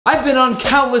I've been on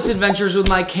countless adventures with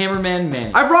my cameraman,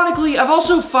 Manny. Ironically, I've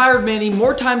also fired Manny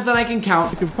more times than I can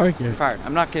count. You can park here. You're fired.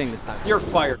 I'm not kidding this time. You're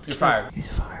fired. You're fired. He's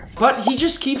fired. But he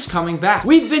just keeps coming back.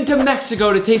 We've been to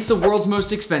Mexico to taste the world's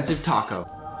most expensive taco.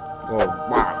 Oh,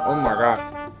 wow. Oh my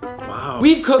God. Wow.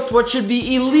 We've cooked what should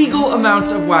be illegal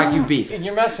amounts of Wagyu beef.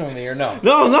 You're messing with me or no?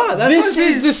 No, I'm not. That's This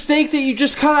is the steak that you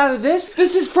just cut out of this?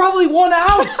 This is probably 1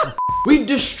 ounce. We've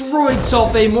destroyed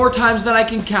Salt Bay more times than I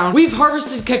can count. We've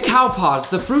harvested cacao pods,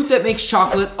 the fruit that makes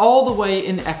chocolate, all the way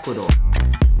in Ecuador.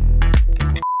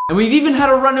 And we've even had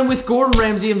a run-in with Gordon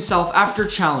Ramsay himself after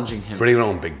challenging him. Bring it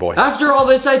on, big boy. After all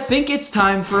this, I think it's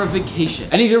time for a vacation.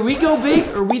 And either we go big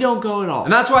or we don't go at all.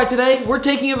 And that's why today, we're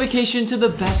taking a vacation to the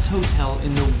best hotel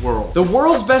in the world. The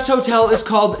world's best hotel is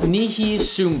called NIHI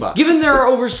Sumba. Given there are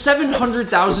over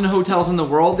 700,000 hotels in the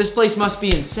world, this place must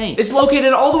be insane. It's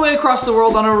located all the way across the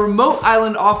world on a remote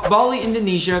island off Bali,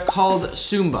 Indonesia called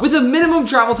Sumba, with a minimum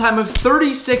travel time of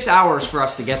 36 hours for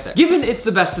us to get there. Given it's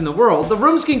the best in the world, the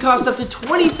rooms can cost up to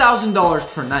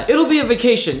 $20,000 per night. It'll be a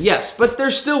vacation, yes, but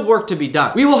there's still work to be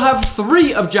done. We will have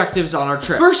 3 objectives on our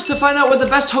trip. First, to find out what the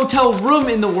best hotel room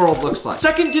in the world looks like.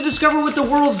 Second, to discover what the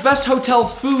world's best hotel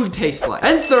food tastes like.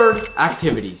 And third,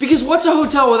 activities. Because what's a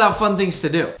hotel without fun things to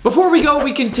do? Before we go,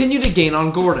 we continue to gain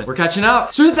on Gordon. We're catching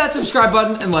up. So hit that subscribe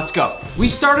button and let's go. We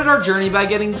started our journey by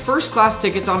getting first class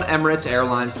tickets on Emirates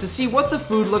Airlines to see what the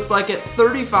food looked like at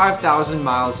 35,000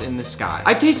 miles in the sky.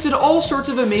 I tasted all sorts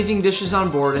of amazing dishes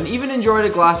on board and even enjoyed a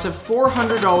glass of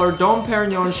 $400 Dom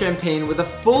Perignon champagne with a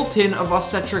full tin of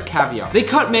Ossetra caviar. They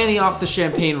cut Manny off the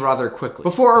champagne rather quickly.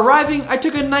 Before arriving, I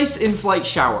took a nice in-flight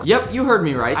shower. Yep, you heard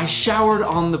me right. I showered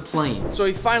on the plane. So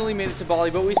we finally made it to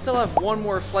Bali, but we still have one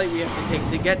more flight we have to take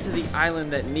to get to the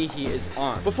island that NIHI is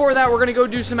on. Before that, we're gonna go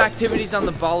do some activities on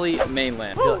the Bali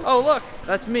mainland. Oh look,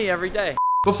 that's me every day.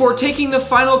 Before taking the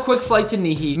final quick flight to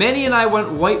NIHI, Manny and I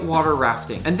went whitewater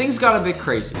rafting, and things got a bit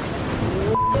crazy.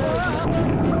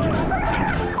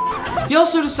 He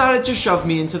also decided to shove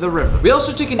me into the river. We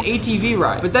also took an ATV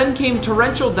ride, but then came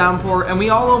torrential downpour and we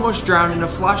all almost drowned in a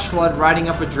flash flood riding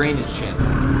up a drainage channel.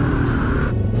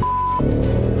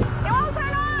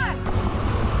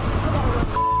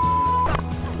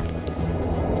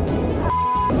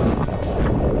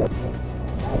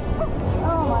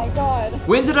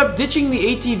 We ended up ditching the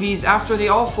ATVs after they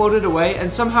all floated away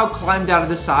and somehow climbed out of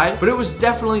the side, but it was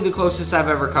definitely the closest I've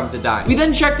ever come to dying. We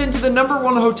then checked into the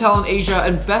 #1 hotel in Asia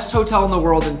and best hotel in the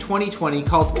world in 2020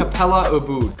 called Capella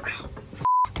Ubud.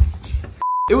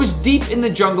 It was deep in the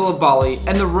jungle of Bali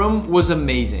and the room was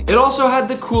amazing. It also had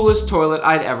the coolest toilet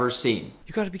I'd ever seen.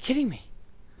 You gotta be kidding me.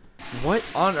 What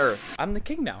on earth? I'm the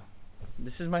king now.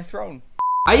 This is my throne.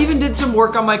 I even did some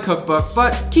work on my cookbook,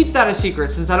 but keep that a secret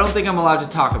since I don't think I'm allowed to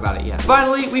talk about it yet.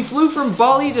 Finally, we flew from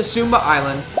Bali to Sumba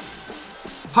Island,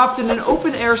 hopped in an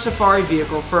open air safari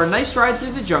vehicle for a nice ride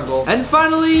through the jungle, and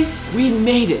finally, we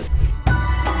made it.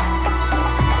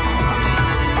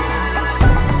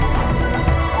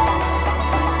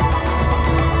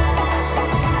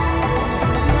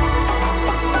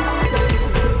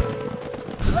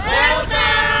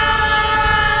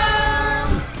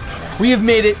 We have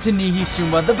made it to NIHI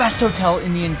Sumba, the best hotel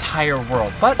in the entire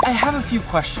world. But I have a few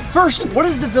questions. First, what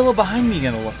is the villa behind me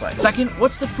gonna look like? Second,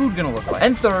 what's the food gonna look like?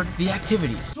 And third, the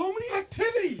activities. So many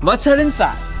activities. Let's head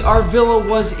inside. Our villa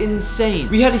was insane.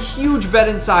 We had a huge bed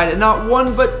inside and not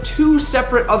 1 but 2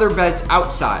 separate other beds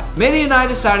outside. Manny and I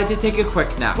decided to take a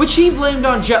quick nap, which he blamed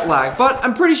on jet lag, but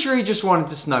I'm pretty sure he just wanted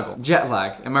to snuggle. Jet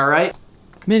lag, am I right?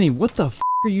 Manny, what the f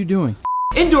are you doing?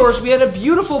 Indoors, we had a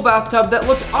beautiful bathtub that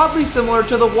looked oddly similar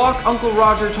to the wok Uncle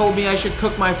Roger told me I should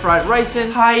cook my fried rice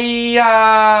in.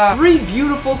 Hiya! 3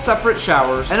 beautiful separate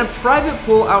showers and a private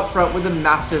pool out front with a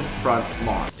massive front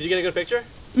lawn. Did you get a good picture?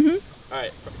 Mm-hmm. All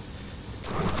right.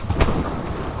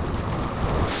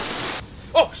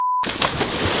 Oh,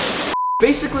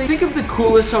 Basically, think of the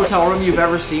coolest hotel room you've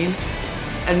ever seen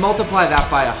and multiply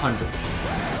that by 100.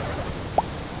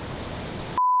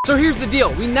 So here's the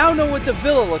deal, we now know what the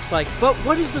villa looks like, but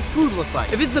what does the food look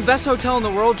like? If it's the best hotel in the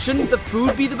world, shouldn't the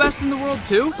food be the best in the world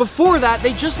too? Before that,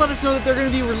 they just let us know that they're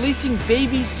gonna be releasing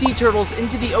baby sea turtles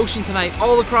into the ocean tonight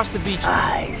all across the beach.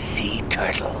 I see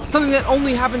turtles. Something that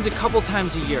only happens a couple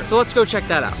times a year. So let's go check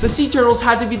that out. The sea turtles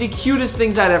had to be the cutest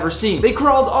things I'd ever seen. They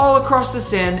crawled all across the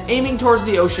sand, aiming towards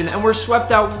the ocean, and were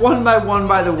swept out one by one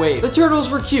by the wave. The turtles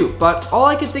were cute, but all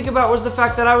I could think about was the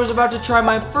fact that I was about to try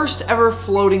my first ever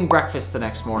floating breakfast the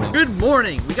next morning. Good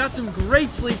morning. We got some great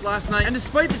sleep last night, and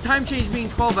despite the time change being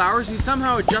 12 hours, we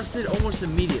somehow adjusted almost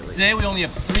immediately. today we only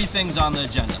have 3 things on the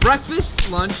agenda.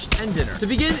 Breakfast, lunch, and dinner. To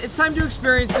begin, it's time to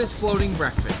experience this floating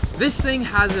breakfast. This thing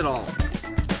has it all.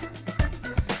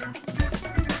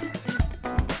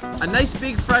 a nice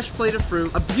big fresh plate of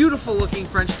fruit, a beautiful looking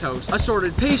French toast,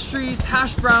 assorted pastries,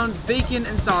 hash browns, bacon,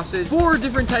 and sausage, 4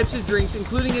 different types of drinks,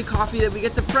 including a coffee that we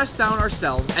get to press down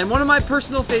ourselves, and one of my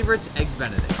personal favorites, Eggs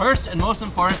Benedict. First and most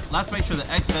important, let's make sure the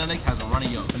Eggs Benedict has a runny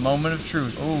yolk. The moment of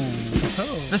truth. Oh.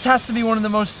 This has to be one of the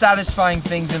most satisfying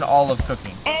things in all of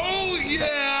cooking. Oh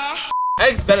yeah!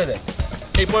 Eggs Benedict.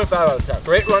 8.5 out of 10.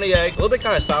 Great runny egg. A little bit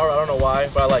kind of sour, I don't know why,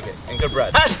 but I like it. And good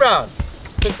bread. Hash browns.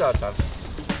 6 out of 10.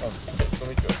 Oh, let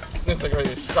me go. It's like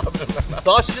ready to shove it in my mouth.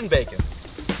 Sausage and bacon.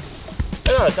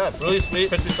 10 out of 10. Really sweet,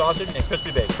 crispy sausage and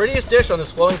crispy bacon. Prettiest dish on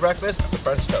this flowing breakfast, the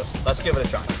French toast. Let's give it a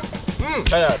try.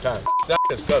 10 out of 10. That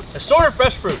is good. Assorted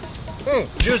fresh fruit.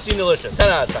 Juicy and delicious. 10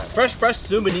 out of 10. Fresh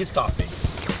Sumbinese coffee.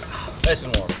 Nice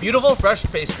and warm. Beautiful fresh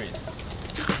pastries.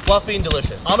 Fluffy and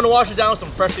delicious. I'm gonna wash it down with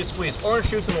some freshly squeezed orange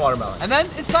juice and watermelon. And then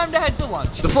it's time to head to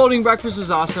lunch. The floating breakfast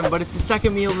was awesome, but it's the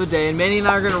second meal of the day, and Manny and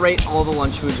I are gonna rate all the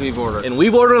lunch foods we've ordered. And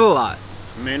we've ordered a lot.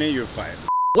 Manny, you're fired.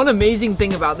 One amazing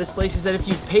thing about this place is that if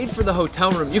you paid for the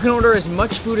hotel room, you can order as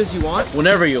much food as you want,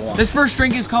 Whenever you want. This first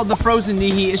drink is called the Frozen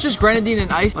NIHI. It's just grenadine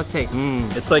and ice. Let's taste.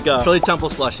 It's like a chili temple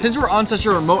slushie. Since we're on such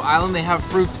a remote island, they have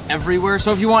fruits everywhere.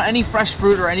 So if you want any fresh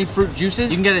fruit or any fruit juices,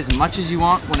 you can get as much as you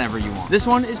want whenever you want. This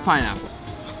one is pineapple.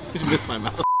 You missed my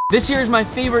mouth. This here is my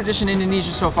favorite dish in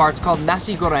Indonesia so far. It's called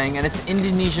nasi goreng, and it's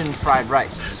Indonesian fried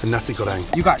rice. The nasi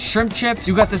goreng. You got shrimp chips,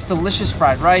 you got this delicious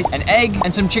fried rice, an egg,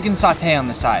 and some chicken satay on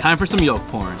the side. Time for some yolk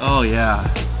porn. Oh yeah.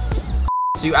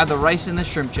 So you add the rice and the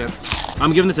shrimp chip.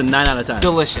 I'm giving this a 9 out of 10.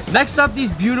 Delicious. Next up,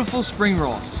 these beautiful spring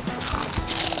rolls.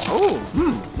 Oh,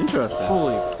 interesting.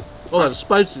 Holy. Oh, that's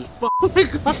spicy as fuck. Oh my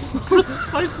god, that's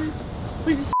spicy.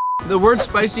 The word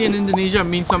spicy in Indonesia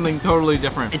means something totally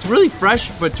different. It's really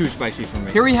fresh, but too spicy for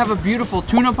me. Here we have a beautiful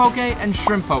tuna poke and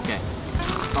shrimp poke.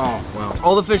 Oh, wow.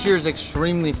 All the fish here is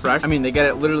extremely fresh. I mean, they get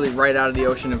it literally right out of the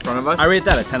ocean in front of us. I rate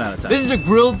that a 10 out of 10. This is a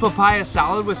grilled papaya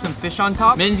salad with some fish on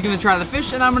top. Manny's gonna try the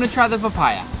fish, and I'm gonna try the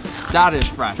papaya. That is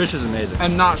fresh. Fish is amazing.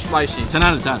 And not spicy. 10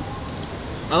 out of 10.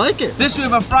 I like it. This we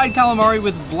have a fried calamari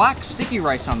with black sticky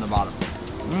rice on the bottom.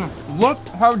 Look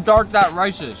how dark that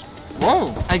rice is.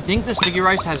 Whoa. I think the sticky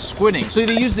rice has squid ink. So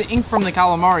they use the ink from the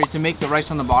calamari to make the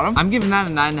rice on the bottom. I'm giving that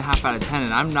a 9.5 out of 10,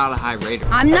 and I'm not a high rater.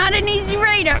 I'm not an easy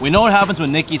rater. We know what happens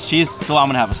when Nick eats cheese, so I'm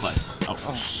gonna have a slice.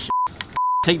 Oh shit.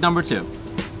 Take number 2.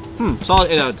 Solid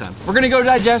 8 out of 10. We're gonna go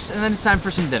digest, and then it's time for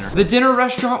some dinner. The dinner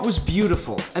restaurant was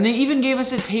beautiful, and they even gave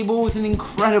us a table with an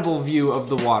incredible view of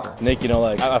the water. Nick, you know,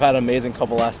 like I've had an amazing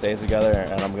couple last days together,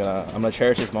 and I'm gonna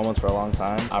cherish these moments for a long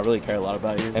time. I really care a lot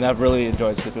about you, and I've really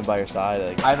enjoyed sleeping by your side.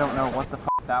 Like, I don't know what the f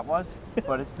that was,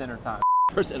 but it's dinner time.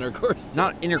 first intercourse.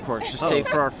 Not intercourse, just say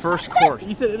for our first course.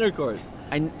 You said intercourse.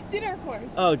 Dinner course.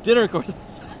 Oh, dinner course.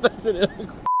 I said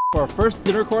intercourse. For our first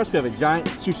dinner course, we have a giant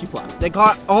sushi platter. They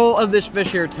caught all of this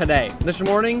fish here today. This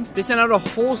morning, they sent out a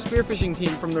whole spearfishing team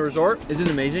from the resort. Isn't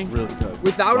it amazing? Really good.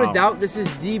 Without a doubt, this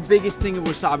is the biggest thing of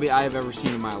wasabi I have ever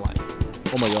seen in my life.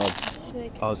 Oh my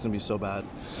god. Oh, it's gonna be so bad.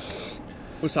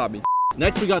 Wasabi.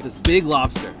 Next, we got this big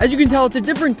lobster. As you can tell, it's a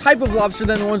different type of lobster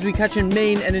than the ones we catch in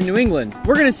Maine and in New England.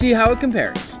 We're gonna see how it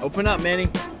compares. Open up, Manny.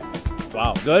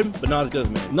 Wow, good, but not as good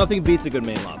as Maine. Nothing beats a good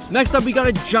Maine lobster. Next up, we got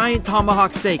a giant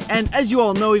tomahawk steak. And as you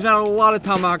all know, we've had a lot of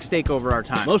tomahawk steak over our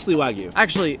time. Mostly Wagyu.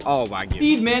 Actually, all Wagyu.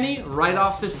 Feed Manny right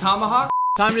off this tomahawk.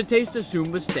 Time to taste the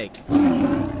Sumba steak.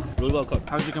 Really well cooked.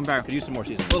 How's it compare? Could use some more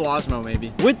seasoning. A little Osmo, maybe.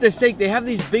 With the steak, they have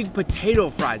these big potato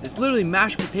fries. It's literally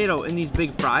mashed potato in these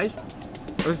big fries.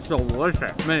 It's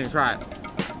delicious. Manny, try it.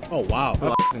 Oh wow,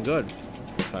 that's f***ing good.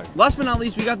 Okay. Last but not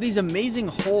least, we got these amazing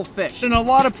whole fish. In a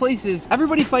lot of places,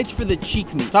 everybody fights for the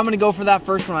cheek meat. So I'm gonna go for that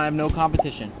first one. I have no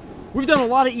competition. We've done a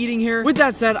lot of eating here. With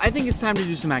that said, I think it's time to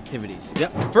do some activities.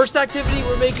 Yep. First activity,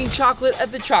 we're making chocolate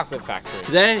at the chocolate factory.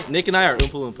 Today, Nick and I are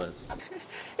Oompa Loompas.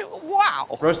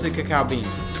 Wow. Roasted cacao bean.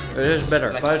 It is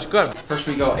bitter, but it's good. First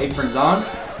we go aprons on.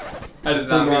 I did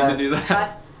not mean to do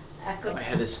that. My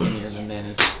head is skinnier than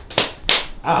Manny's.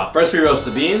 First we roast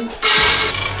the beans.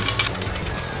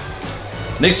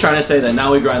 Nick's trying to say that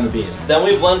now we grind the beans. Then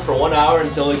we blend for 1 hour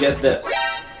until we get this.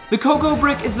 The cocoa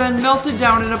brick is then melted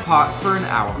down in a pot for an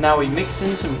hour. Now we mix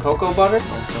in some cocoa butter.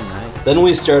 Oh, so nice. Then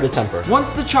we stir to temper. Once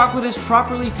the chocolate is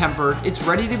properly tempered, it's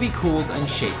ready to be cooled and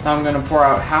shaped. Now I'm gonna pour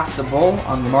out half the bowl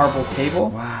on the marble table.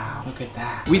 Wow, look at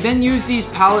that. We then use these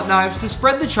palette knives to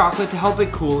spread the chocolate to help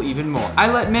it cool even more.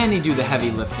 I let Manny do the heavy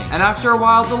lifting, and after a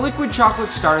while, the liquid chocolate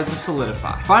started to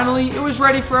solidify. Finally, it was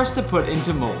ready for us to put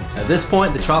into molds. At this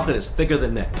point, the chocolate is thicker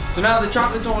than Nick. So now the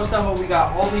chocolate's almost done, but we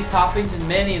got all these toppings, and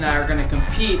Manny and I are gonna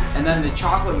compete, and then the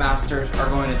chocolate masters are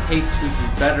going to taste whose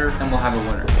is better, and we'll have a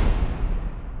winner.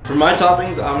 For my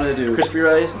toppings, I'm gonna do crispy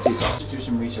rice and sea sauce. Let's do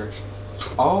some research.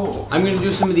 Oh, I'm gonna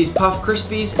do some of these Puff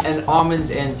Crispies and almonds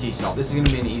and sea salt. This is gonna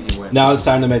be an easy win. Now it's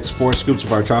time to mix 4 scoops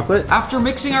of our chocolate. After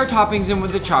mixing our toppings in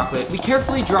with the chocolate, we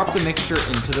carefully drop the mixture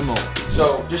into the mold.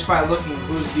 So, just by looking,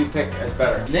 whose do you pick as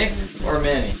better? Nick or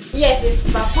Manny? Yes, it's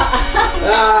Papa.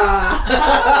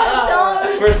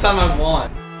 First time I've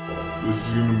won. This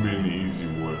is gonna be an easy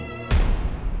one.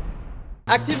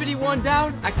 Activity 1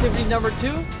 down, activity number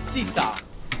 2, seesaw.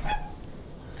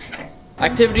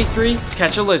 Activity 3,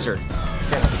 catch a lizard.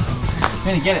 Get it.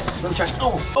 Manny, get it. Let me try.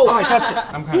 Oh, I touched it.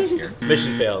 I'm kind of scared.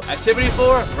 Mission failed. Activity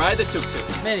 4, ride the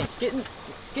tuk-tuk. Manny, get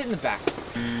in the back.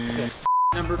 Okay.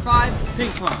 Number 5,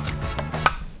 ping pong.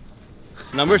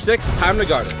 Number 6, time to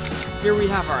garden. Here we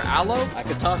have our aloe, I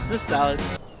could toss this salad.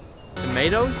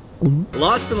 tomatoes.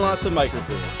 Lots and lots of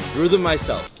microgreens. Grew them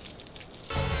myself.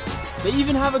 They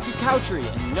even have a cacao tree,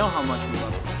 and you know how much we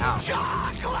love cacao.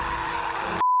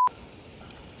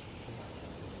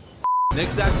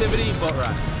 Next activity, boat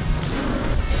ride.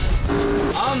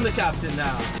 I'm the captain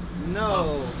now.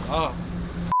 No. Oh.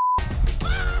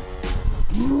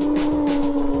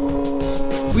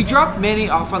 We dropped Manny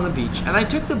off on the beach, and I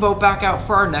took the boat back out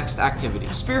for our next activity,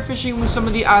 spearfishing with some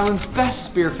of the island's best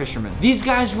spear fishermen. These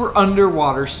guys were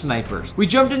underwater snipers. We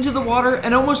jumped into the water,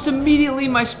 and almost immediately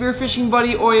my spearfishing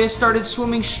buddy Oya started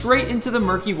swimming straight into the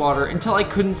murky water until I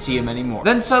couldn't see him anymore.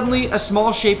 Then suddenly, a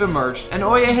small shape emerged, and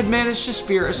Oya had managed to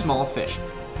spear a small fish.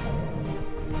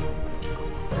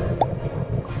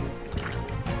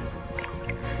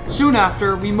 Soon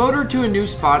after, we motored to a new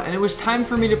spot and it was time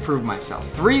for me to prove myself.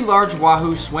 3 large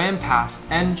wahoo swam past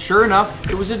and sure enough,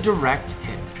 it was a direct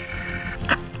hit.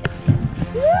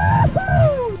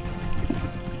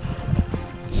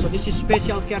 So this is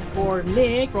special cat for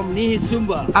Nick from NIHI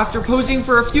Sumba. After posing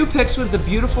for a few pics with the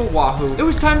beautiful wahoo, it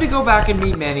was time to go back and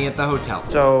meet Manny at the hotel.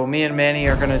 So me and Manny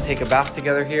are gonna take a bath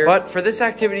together here. But for this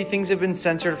activity, things have been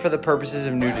censored for the purposes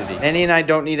of nudity. Manny and I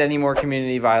don't need any more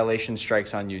community violation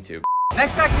strikes on YouTube.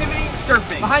 Next activity,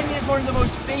 surfing. Behind me is one of the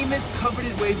most famous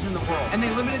coveted waves in the world, and they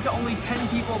limit it to only 10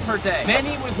 people per day.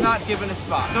 Manny was not given a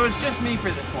spot, so it's just me for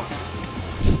this one.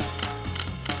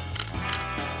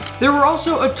 There were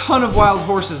also a ton of wild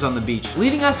horses on the beach,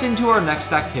 leading us into our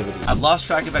next activity. I've lost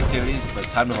track of activities, but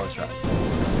it's time to horse ride.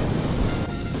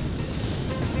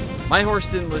 My horse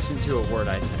didn't listen to a word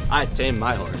I said. I tamed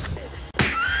my horse.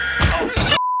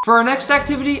 For our next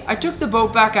activity, I took the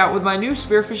boat back out with my new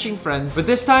spearfishing friends, but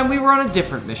this time we were on a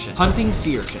different mission, hunting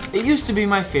sea urchin. It used to be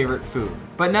my favorite food,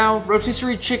 but now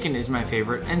rotisserie chicken is my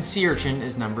favorite and sea urchin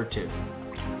is number 2.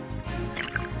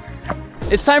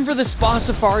 It's time for the spa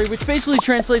safari, which basically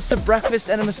translates to breakfast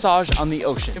and a massage on the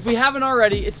ocean. If we haven't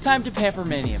already, it's time to pamper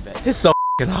Manny a bit. It's so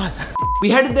hot. We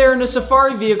headed there in a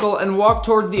safari vehicle and walked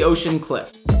toward the ocean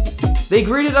cliff. They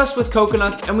greeted us with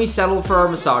coconuts and we settled for our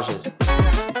massages.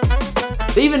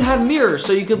 They even had mirrors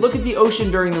so you could look at the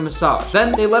ocean during the massage.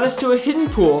 Then they led us to a hidden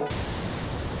pool.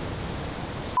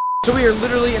 So we are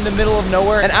literally in the middle of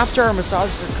nowhere, and after our massage,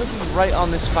 they're cooking right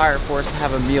on this fire for us to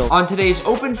have a meal. On today's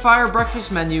open fire breakfast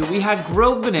menu, we had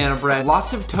grilled banana bread,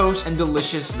 lots of toast, and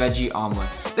delicious veggie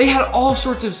omelets. They had all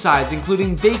sorts of sides,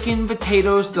 including bacon,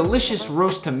 potatoes, delicious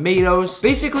roast tomatoes,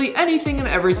 basically anything and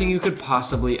everything you could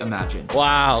possibly imagine.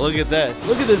 Wow, look at this.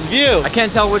 Look at this view. I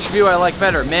can't tell which view I like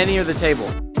better, Manny or the table.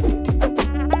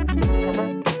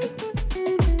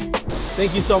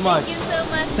 Thank you so much. Thank you so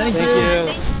much. Thank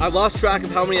you. I've lost track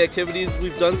of how many activities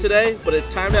we've done today, but it's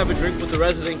time to have a drink with the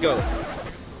resident goat.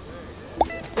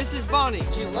 This is Bonnie.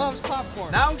 She loves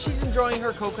popcorn. Now she's enjoying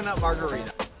her coconut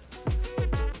margarita.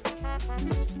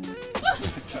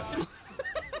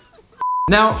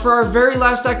 Now for our very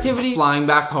last activity, flying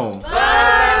back home.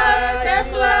 Bye.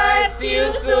 See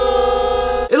you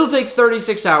soon. It'll take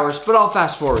 36 hours, but I'll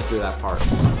fast forward through that part.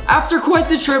 After quite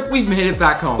the trip, we've made it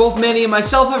back home. Both Manny and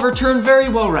myself have returned very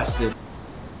well rested.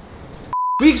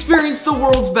 We experienced the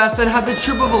world's best and had the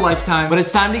trip of a lifetime, but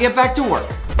it's time to get back to work.